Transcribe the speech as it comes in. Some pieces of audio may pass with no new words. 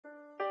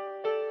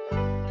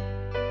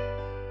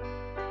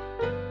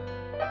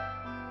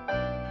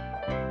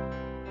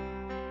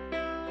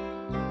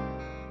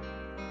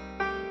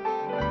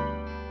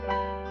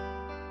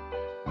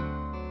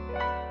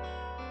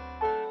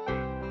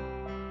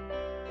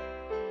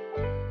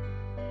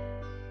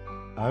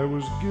I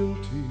was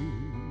guilty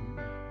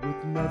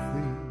with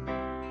nothing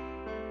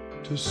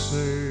to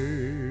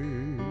say,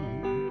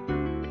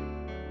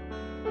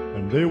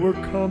 and they were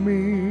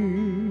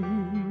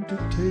coming to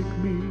take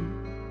me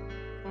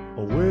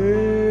away.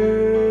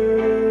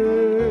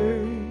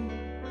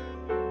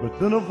 But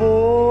then a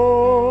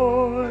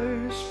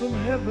voice from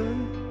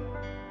heaven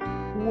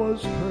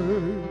was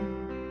heard,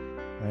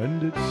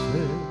 and it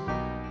said,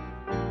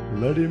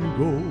 let him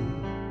go,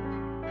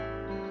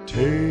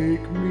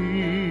 take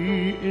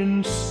me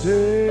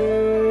instead.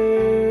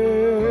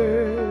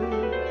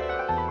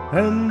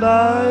 And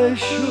I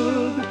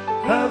should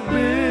have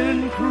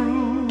been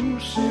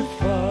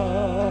crucified,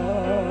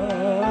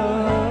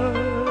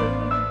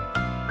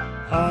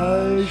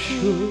 I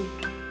should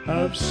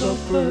have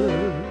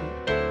suffered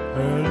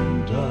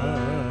and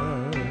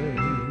died,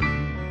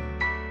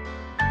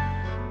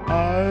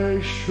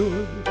 I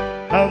should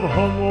have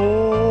hung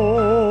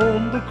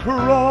on the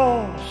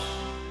cross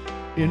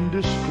in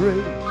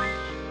disgrace.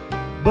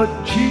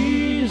 But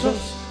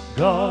Jesus,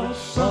 God's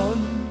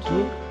Son,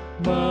 took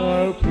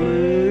my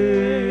place.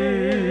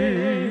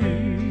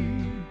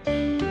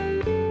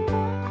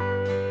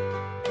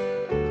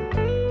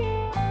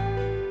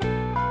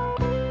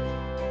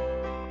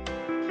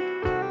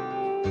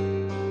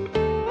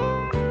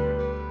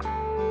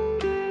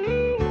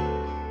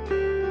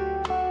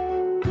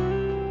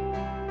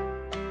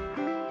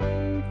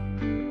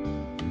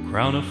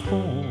 Crown of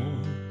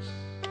thorns,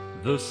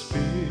 the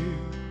spear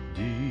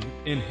deep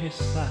in his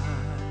side.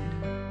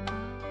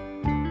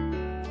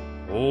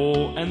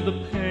 Oh, and the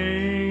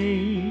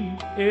pain,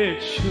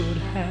 it should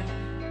have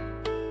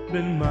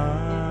been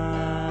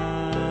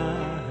mine.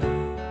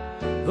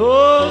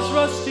 Those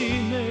rusty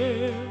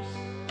nails,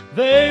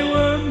 they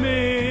were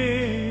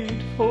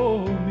made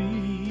for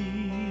me.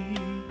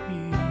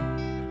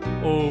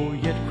 Oh,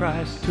 yet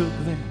Christ took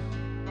them,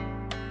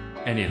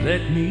 and he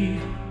let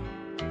me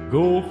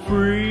go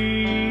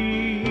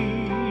free.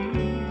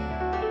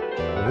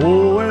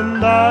 Oh,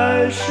 and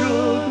I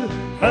should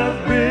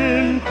have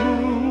been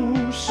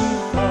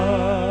crucified,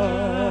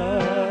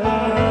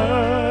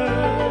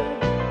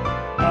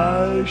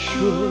 I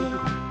should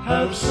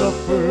have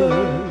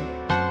suffered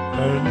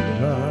and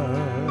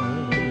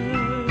died,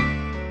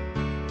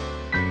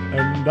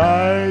 and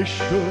I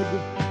should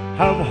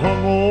have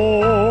hung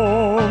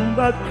on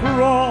that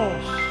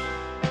cross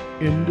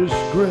in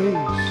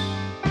disgrace.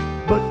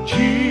 But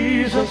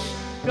Jesus,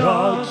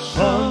 God's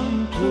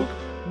Son, took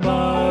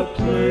my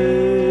place.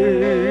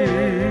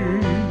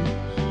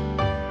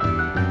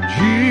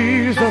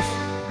 Jesus,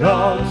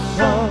 God's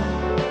Son,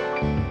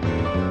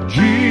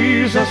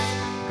 Jesus,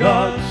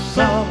 God's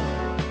Son,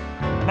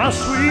 my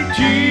sweet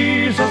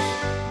Jesus,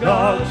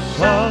 God's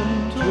Son,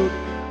 took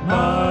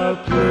my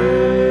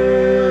place.